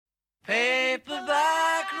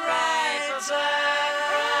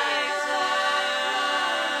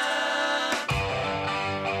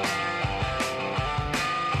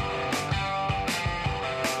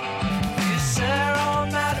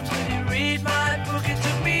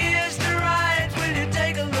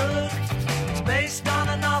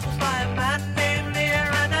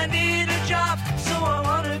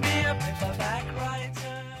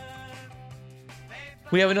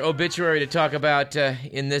We have an obituary to talk about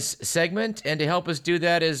in this segment, and to help us do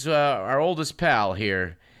that is our oldest pal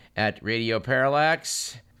here at Radio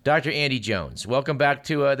Parallax, Dr. Andy Jones. Welcome back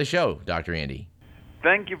to the show, Dr. Andy.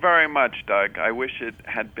 Thank you very much, Doug. I wish it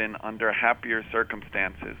had been under happier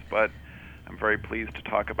circumstances, but I'm very pleased to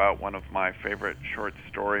talk about one of my favorite short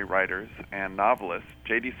story writers and novelists,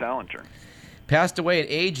 J.D. Salinger. Passed away at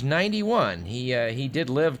age 91. He did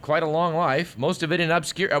live quite a long life, most of it in well,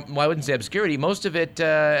 I wouldn't say obscurity, most of it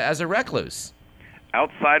as a recluse.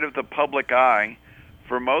 Outside of the public eye,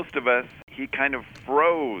 for most of us, he kind of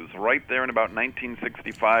froze right there in about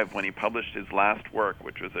 1965 when he published his last work,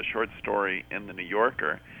 which was a short story in The New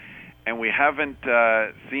Yorker. And we haven't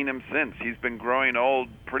seen him since. He's been growing old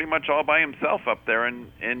pretty much all by himself up there in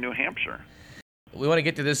New Hampshire. We want to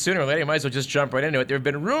get to this sooner or later. Might as well just jump right into it. There have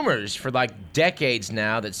been rumors for like decades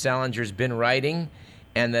now that Salinger's been writing,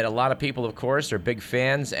 and that a lot of people, of course, are big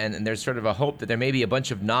fans, and there's sort of a hope that there may be a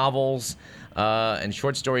bunch of novels and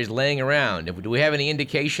short stories laying around. Do we have any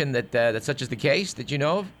indication that such is the case that you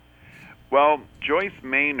know of? Well, Joyce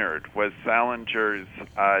Maynard was Salinger's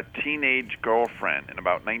teenage girlfriend in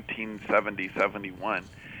about 1970-71.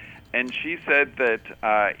 And she said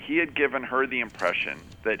that he had given her the impression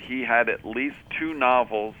that he had at least 2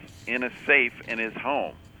 novels in a safe in his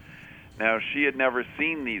home. Now, she had never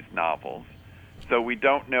seen these novels, so we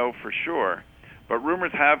don't know for sure. But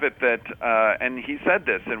rumors have it that, and he said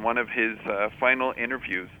this in one of his final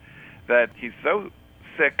interviews, that he's so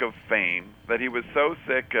sick of fame, that he was so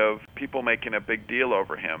sick of people making a big deal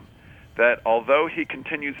over him, that although he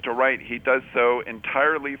continues to write, he does so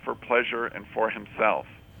entirely for pleasure and for himself.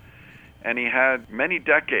 And he had many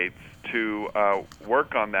decades to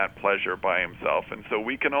work on that pleasure by himself. And so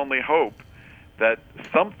we can only hope that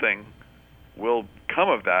something will come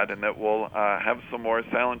of that and that we'll have some more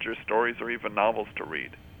Salinger stories or even novels to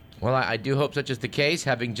read. Well, I do hope such is the case,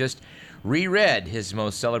 having just reread his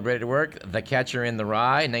most celebrated work, The Catcher in the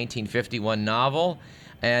Rye, 1951 novel.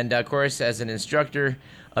 And, of course, as an instructor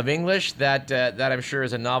of English, that I'm sure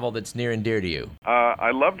is a novel that's near and dear to you.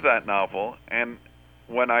 I loved that novel, and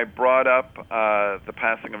when I brought up the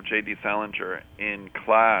passing of J.D. Salinger in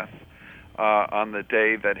class on the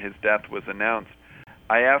day that his death was announced,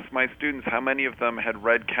 I asked my students how many of them had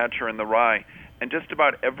read Catcher in the Rye, and just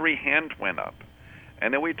about every hand went up.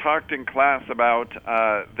 And then we talked in class about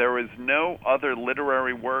there was no other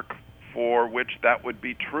literary work for which that would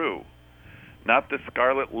be true. Not The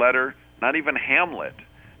Scarlet Letter, not even Hamlet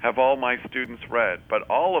have all my students read, but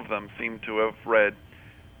all of them seem to have read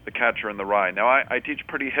The Catcher in the Rye. Now, I teach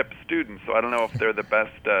pretty hip students, so I don't know if they're the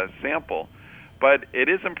best sample, but it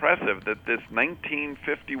is impressive that this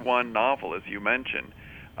 1951 novel, as you mentioned,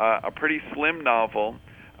 a pretty slim novel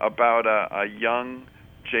about a young,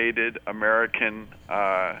 jaded American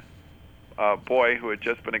boy who had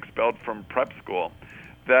just been expelled from prep school,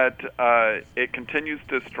 that it continues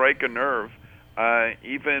to strike a nerve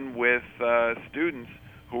even with students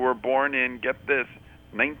who were born in, get this,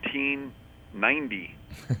 1990.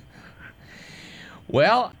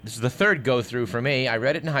 Well, this is the third go-through for me. I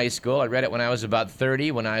read it in high school. I read it when I was about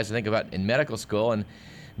 30, when I was, in medical school. And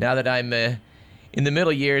now that I'm in the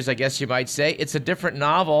middle years, I guess you might say, it's a different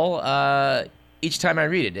novel each time I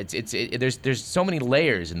read it. There's so many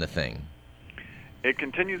layers in the thing. It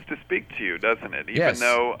continues to speak to you, doesn't it? Even yes.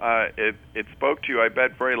 though it spoke to you, I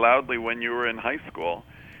bet, very loudly when you were in high school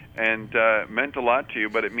and meant a lot to you,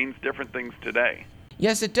 but it means different things today.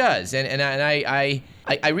 Yes, it does, and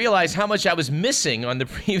I realized how much I was missing on the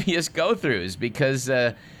previous go-throughs because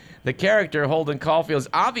the character Holden Caulfield is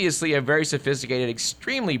obviously a very sophisticated,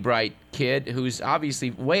 extremely bright kid who's obviously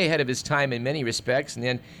way ahead of his time in many respects, and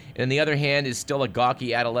then on the other hand is still a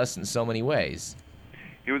gawky adolescent in so many ways.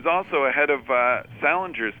 He was also ahead of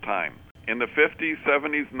Salinger's time in the 50s,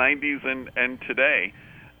 70s, 90s, and today.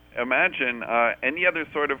 Imagine any other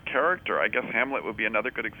sort of character. I guess Hamlet would be another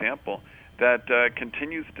good example that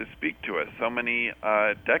continues to speak to us so many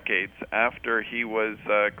decades after he was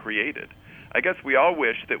created. I guess we all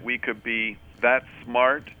wish that we could be that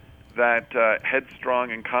smart, that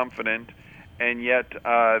headstrong and confident, and yet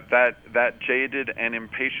that jaded and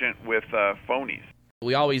impatient with phonies.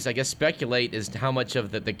 We always, I guess, speculate as to how much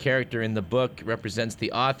of the character in the book represents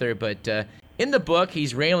the author, but in the book,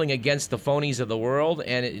 he's railing against the phonies of the world,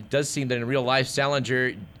 and it does seem that in real life,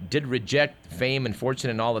 Salinger did reject fame and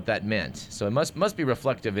fortune and all that meant. So it must be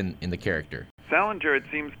reflective in the character. Salinger, it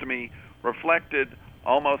seems to me, reflected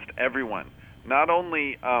almost everyone. Not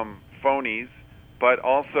only phonies, but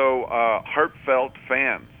also heartfelt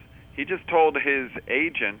fans. He just told his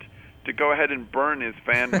agent to go ahead and burn his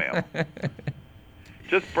fan mail.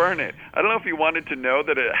 Just burn it. I don't know if he wanted to know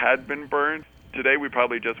that it had been burned, today we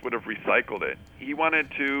probably just would have recycled it. He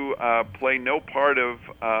wanted to play no part of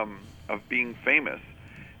being famous.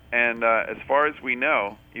 And as far as we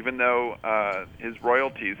know, even though his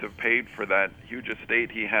royalties have paid for that huge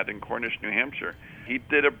estate he had in Cornish, New Hampshire, he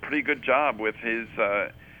did a pretty good job with his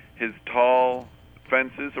tall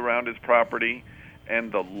fences around his property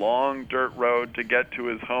and the long dirt road to get to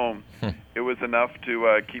his home. It was enough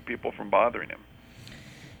to keep people from bothering him.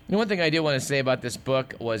 You know, one thing I do want to say about this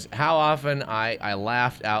book was how often I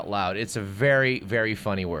laughed out loud. It's a very, very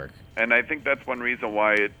funny work. And I think that's one reason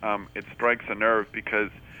why it strikes a nerve, because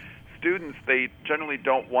students, they generally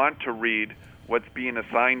don't want to read what's being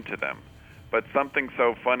assigned to them. But something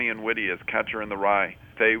so funny and witty as Catcher in the Rye,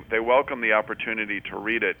 they welcome the opportunity to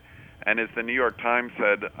read it. And as the New York Times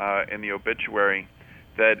said in the obituary,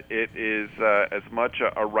 that it is as much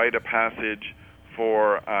a rite of passage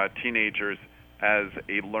for teenagers as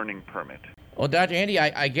a learning permit. Well, Dr. Andy,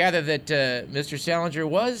 I gather that Mr. Salinger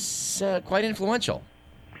was quite influential.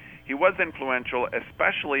 He was influential,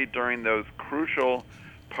 especially during those crucial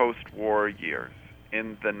post-war years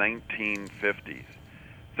in the 1950s.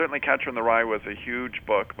 Certainly Catcher in the Rye was a huge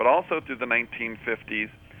book, but also through the 1950s,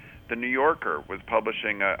 The New Yorker was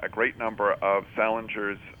publishing a great number of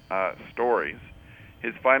Salinger's stories.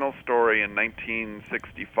 His final story in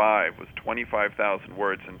 1965 was 25,000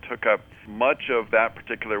 words and took up much of that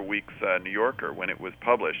particular week's New Yorker when it was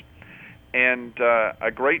published. And a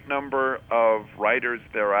great number of writers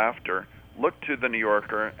thereafter looked to the New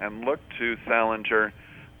Yorker and looked to Salinger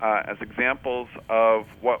as examples of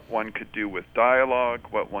what one could do with dialogue,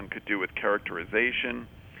 what one could do with characterization.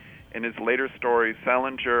 In his later stories,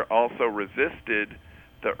 Salinger also resisted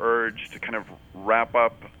the urge to kind of wrap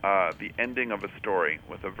up the ending of a story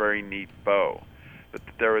with a very neat bow. That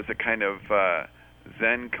there was a kind of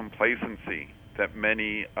Zen complacency that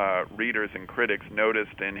many readers and critics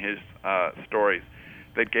noticed in his stories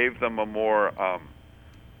that gave them a more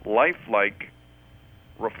lifelike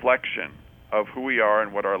reflection of who we are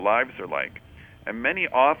and what our lives are like. And many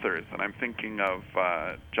authors, and I'm thinking of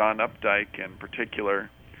John Updike in particular,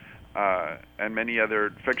 and many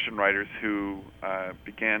other fiction writers who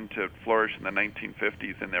began to flourish in the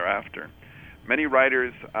 1950s and thereafter. Many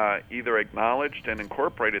writers either acknowledged and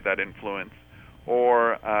incorporated that influence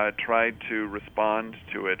or tried to respond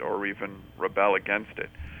to it or even rebel against it.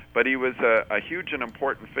 But he was a huge and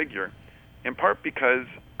important figure, in part because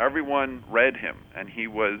everyone read him, and he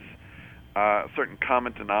was a certain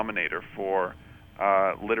common denominator for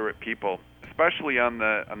literate people, especially on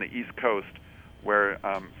the East Coast, where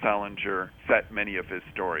Salinger set many of his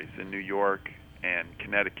stories in New York and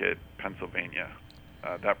Connecticut, Pennsylvania,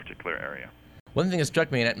 that particular area. One thing that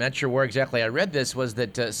struck me, and I'm not sure where exactly I read this, was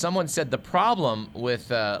that someone said the problem with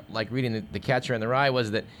like reading the Catcher in the Rye was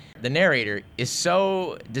that the narrator is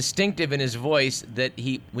so distinctive in his voice that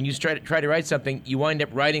when you try to write something, you wind up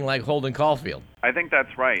writing like Holden Caulfield. I think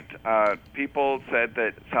that's right. People said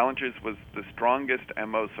that Salinger's was the strongest and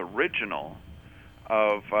most original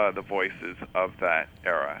of the voices of that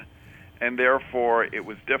era, and therefore it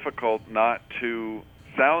was difficult not to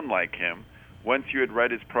sound like him once you had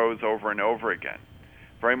read his prose over and over again.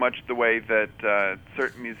 Very much the way that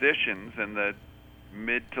certain musicians in the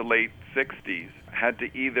mid to late 60s had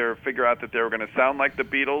to either figure out that they were going to sound like the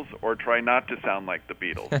Beatles or try not to sound like the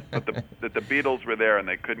Beatles. But that the Beatles were there and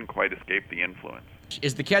they couldn't quite escape the influence.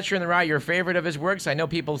 Is The Catcher in the Rye your favorite of his works? I know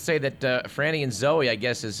people say that Franny and Zoe, I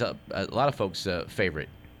guess, is a lot of folks' favorite.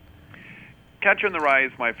 Catcher in the Rye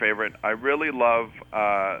is my favorite. I really love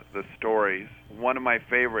the stories. One of my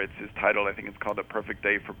favorites is titled, I think it's called A Perfect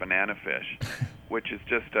Day for Banana Fish, which is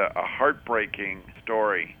just a heartbreaking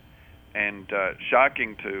story and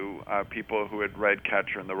shocking to people who had read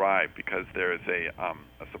Catcher in the Rye, because there is a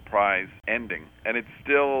surprise ending. And it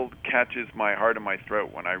still catches my heart in my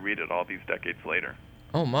throat when I read it all these decades later.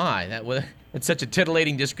 Oh my, that's such a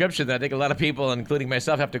titillating description that I think a lot of people, including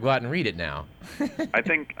myself, have to go out and read it now. I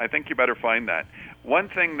think you better find that. One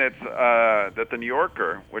thing that the New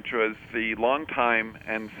Yorker, which was the long time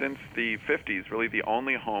and since the 50s really the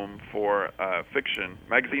only home for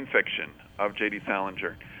magazine fiction of J.D.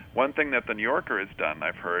 Salinger, one thing that the New Yorker has done,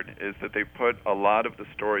 I've heard, is that they put a lot of the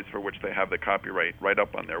stories for which they have the copyright right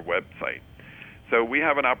up on their website. So we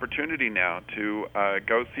have an opportunity now to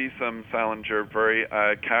go see some Salinger very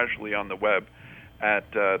casually on the web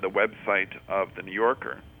at the website of The New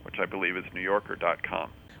Yorker, which I believe is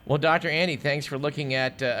newyorker.com. Well, Dr. Andy, thanks for looking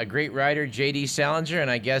at a great writer, J.D. Salinger,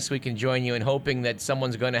 and I guess we can join you in hoping that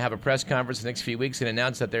someone's going to have a press conference in the next few weeks and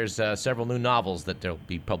announce that there's several new novels that they'll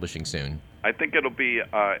be publishing soon. I think it'll be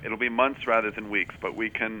months rather than weeks, but we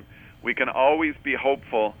can always be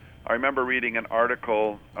hopeful. I remember reading an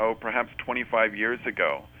article, perhaps 25 years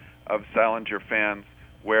ago, of Salinger fans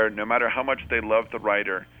where no matter how much they loved the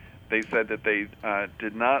writer, they said that they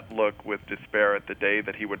did not look with despair at the day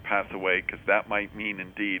that he would pass away, because that might mean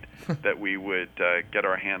indeed that we would get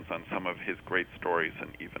our hands on some of his great stories and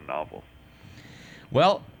even novels.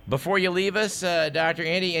 Well, before you leave us, Dr.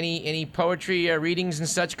 Andy, any poetry readings and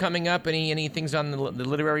such coming up? Any things on the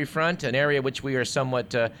literary front, an area which we are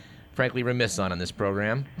somewhat, frankly, remiss on this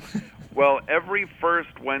program? Well, every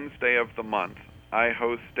first Wednesday of the month, I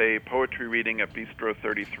host a poetry reading at Bistro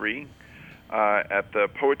 33, at the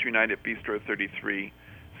Poetry Night at Bistro 33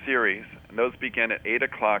 series. And those begin at 8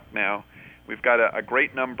 o'clock now. We've got a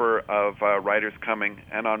great number of writers coming,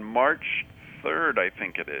 and on March 3rd, I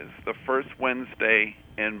think it is, the first Wednesday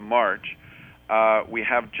in March, we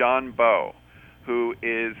have John Bowe, who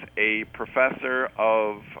is a professor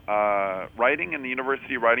of writing in the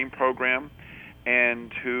University Writing Program,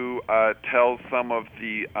 and who tells some of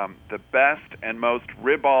the best and most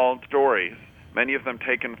ribald stories, many of them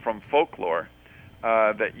taken from folklore,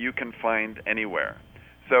 that you can find anywhere.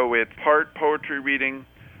 So it's part poetry reading,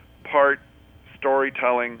 part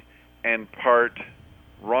storytelling, and part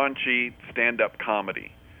raunchy stand-up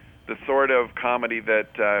comedy, the sort of comedy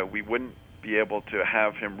that we wouldn't be able to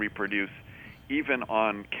have him reproduce even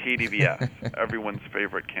on KDVS, everyone's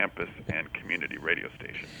favorite campus and community radio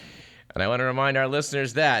station. And I want to remind our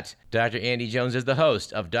listeners that Dr. Andy Jones is the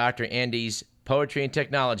host of Dr. Andy's Poetry and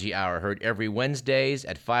Technology Hour, heard every Wednesdays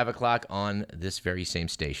at 5 o'clock on this very same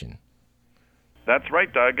station. That's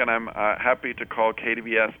right, Doug, and I'm happy to call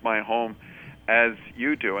KDVS my home as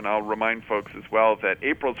you do. And I'll remind folks as well that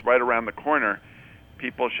April's right around the corner.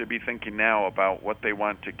 People should be thinking now about what they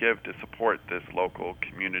want to give to support this local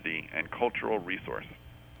community and cultural resource.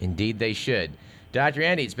 Indeed they should. Dr.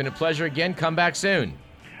 Andy, it's been a pleasure again. Come back soon.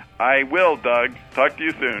 I will, Doug. Talk to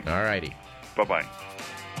you soon. All righty. Bye-bye.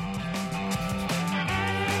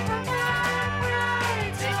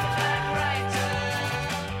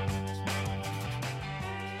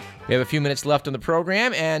 We have a few minutes left on the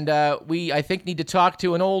program, and we, I think, need to talk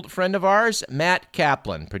to an old friend of ours, Matt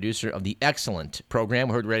Kaplan, producer of the excellent program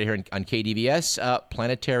we heard right here on KDVS,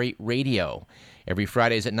 Planetary Radio. Every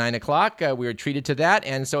Fridays at 9 o'clock, we are treated to that,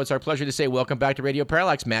 and so it's our pleasure to say welcome back to Radio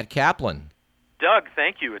Parallax, Matt Kaplan. Doug,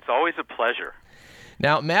 thank you. It's always a pleasure.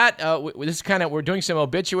 Now, Matt, this is we're doing some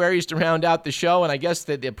obituaries to round out the show, and I guess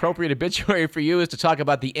that the appropriate obituary for you is to talk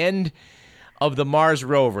about the end of the Mars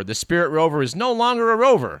rover. The Spirit rover is no longer a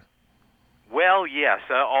rover. Well, yes,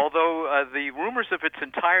 although the rumors of its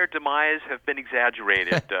entire demise have been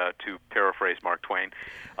exaggerated, to paraphrase Mark Twain,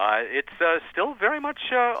 it's still very much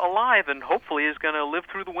alive and hopefully is going to live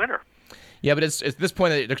through the winter. Yeah, but it's at this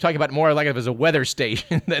point they're talking about more like it was a weather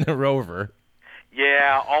station than a rover.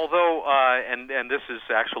 Yeah, although, and this is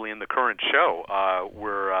actually in the current show,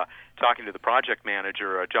 we're talking to the project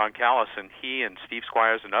manager, John Callis, and he and Steve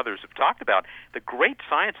Squires and others have talked about the great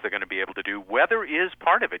science they're going to be able to do. Weather is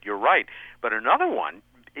part of it, you're right. But another one,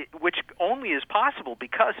 which only is possible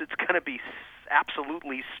because it's going to be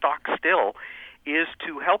absolutely stock still, is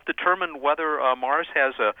to help determine whether Mars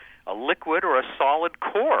has a liquid or a solid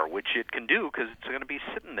core, which it can do because it's going to be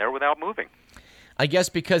sitting there without moving. I guess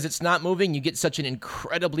because it's not moving, you get such an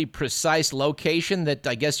incredibly precise location that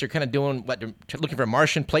I guess you're kind of doing, looking for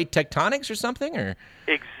Martian plate tectonics or something? Or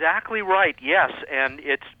Exactly right, yes. And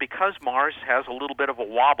it's because Mars has a little bit of a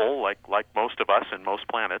wobble, like most of us and most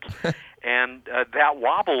planets, and that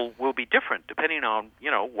wobble will be different depending on,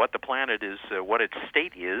 what the planet is, what its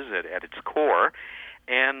state is at its core.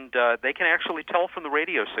 And they can actually tell from the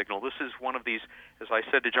radio signal. This is one of these, as I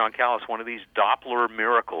said to John Callis, one of these Doppler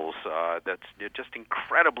miracles that's just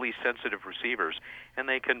incredibly sensitive receivers. And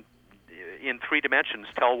they can, in 3 dimensions,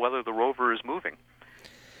 tell whether the rover is moving.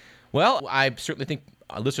 Well, I certainly think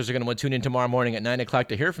our listeners are going to want to tune in tomorrow morning at 9 o'clock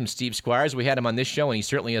to hear from Steve Squires. We had him on this show, and he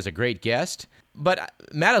certainly is a great guest. But,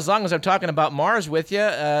 Matt, as long as I'm talking about Mars with you,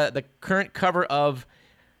 the current cover of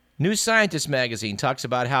New Scientist magazine talks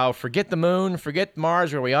about how forget the moon, forget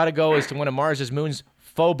Mars, where we ought to go is to one of Mars's moons,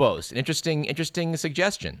 Phobos. An interesting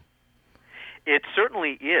suggestion. It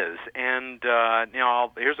certainly is. And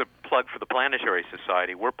here's a plug for the Planetary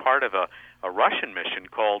Society. We're part of a Russian mission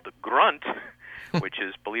called Grunt, which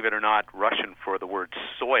is, believe it or not, Russian for the word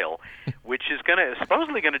soil, which is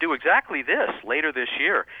supposedly going to do exactly this later this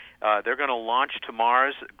year. They're going to launch to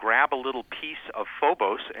Mars, grab a little piece of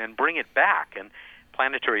Phobos, and bring it back. And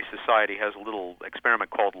Planetary Society has a little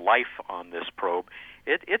experiment called Life on this probe.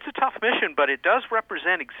 It's a tough mission, but it does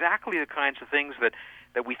represent exactly the kinds of things that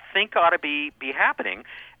we think ought to be happening,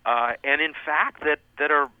 and in fact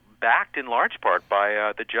that are backed in large part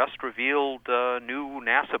by the just revealed new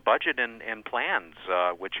NASA budget and plans,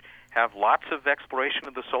 which have lots of exploration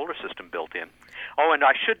of the solar system built in. Oh, and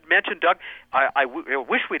I should mention, Doug, I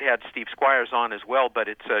wish we'd had Steve Squires on as well, but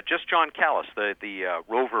it's just John Callis, the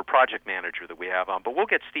rover project manager that we have on. But we'll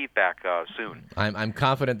get Steve back soon. I'm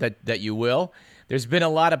confident that you will. There's been a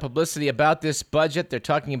lot of publicity about this budget. They're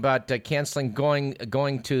talking about canceling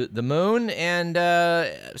going to the moon, and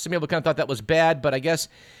some people kind of thought that was bad, but I guess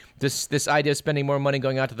this idea of spending more money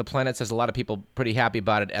going out to the planets has a lot of people pretty happy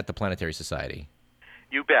about it at the Planetary Society.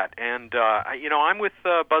 You bet. And, I'm with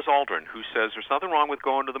Buzz Aldrin, who says there's nothing wrong with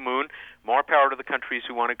going to the moon. More power to the countries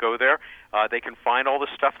who want to go there. They can find all the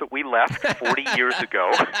stuff that we left 40 years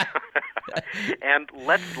ago. And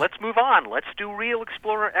let's move on. Let's do real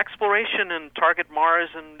exploration and target Mars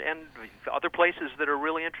and other places that are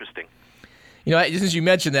really interesting. You know, since you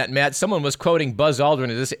mentioned that, Matt, someone was quoting Buzz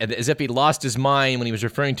Aldrin as if he lost his mind when he was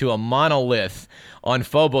referring to a monolith on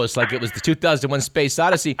Phobos, like it was the 2001 Space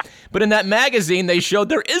Odyssey. But in that magazine, they showed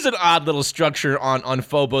there is an odd little structure on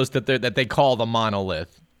Phobos that they call the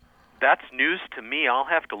monolith. That's news to me. I'll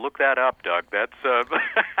have to look that up, Doug. That's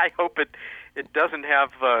I hope it doesn't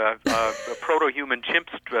have proto-human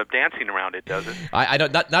chimps dancing around it, does it? I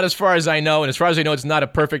don't. Not as far as I know, and as far as I know, it's not a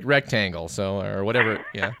perfect rectangle. So or whatever.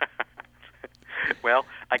 Yeah. Well,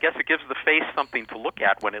 I guess it gives the face something to look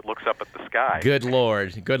at when it looks up at the sky. Good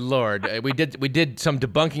Lord. We did some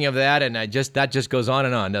debunking of that, and that just goes on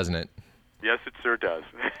and on, doesn't it? Yes, it sure does.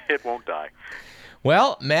 It won't die.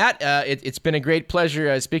 Well, Matt, it's been a great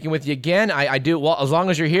pleasure speaking with you again. I do. Well, as long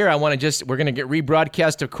as you're here, we're going to get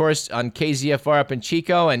rebroadcast, of course, on KZFR up in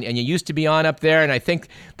Chico, and you used to be on up there, and I think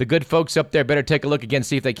the good folks up there better take a look again,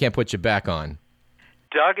 see if they can't put you back on.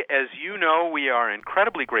 Doug, as you know, we are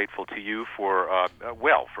incredibly grateful to you for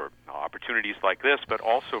opportunities like this, but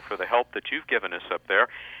also for the help that you've given us up there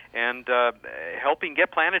and helping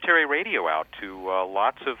get planetary radio out to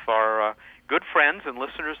lots of our good friends and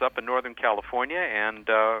listeners up in Northern California and,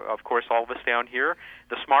 of course, all of us down here,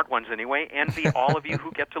 the smart ones anyway, envy all of you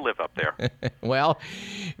who get to live up there. Well,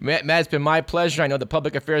 Matt, it's been my pleasure. I know the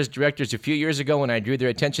public affairs directors a few years ago when I drew their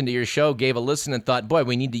attention to your show gave a listen and thought, boy,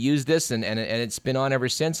 we need to use this, and it's been on ever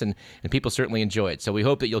since, and people certainly enjoy it. So we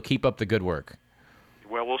hope that you'll keep up the good work.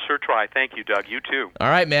 Well, we'll sure try. Thank you, Doug. You too. All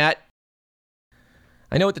right, Matt.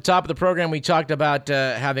 I know at the top of the program we talked about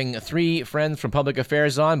having 3 friends from public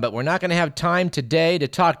affairs on, but we're not going to have time today to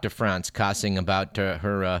talk to Franz Kassing about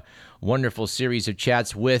her wonderful series of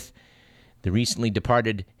chats with the recently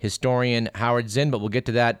departed historian Howard Zinn, but we'll get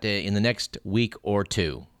to that in the next week or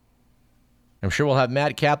two. I'm sure we'll have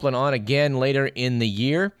Matt Kaplan on again later in the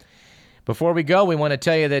year. Before we go, we want to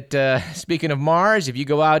tell you that, speaking of Mars, if you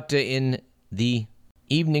go out in the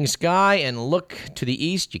evening sky and look to the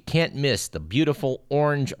east, you can't miss the beautiful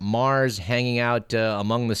orange Mars hanging out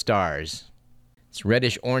among the stars. Its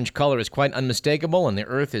reddish-orange color is quite unmistakable, and the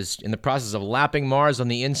Earth is in the process of lapping Mars on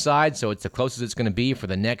the inside, so it's the closest it's going to be for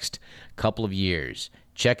the next couple of years.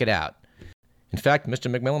 Check it out. In fact,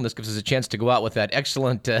 Mr. McMillan, this gives us a chance to go out with that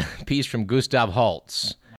excellent piece from Gustav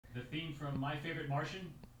Holst. The theme from My Favorite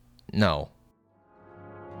Martian? No.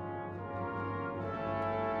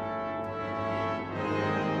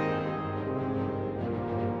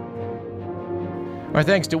 Our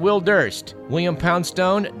thanks to Will Durst, William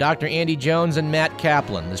Poundstone, Dr. Andy Jones, and Matt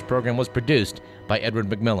Kaplan. This program was produced by Edward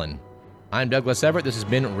McMillan. I'm Douglas Everett. This has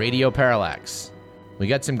been Radio Parallax. We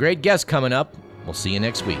got some great guests coming up. We'll see you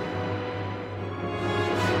next week.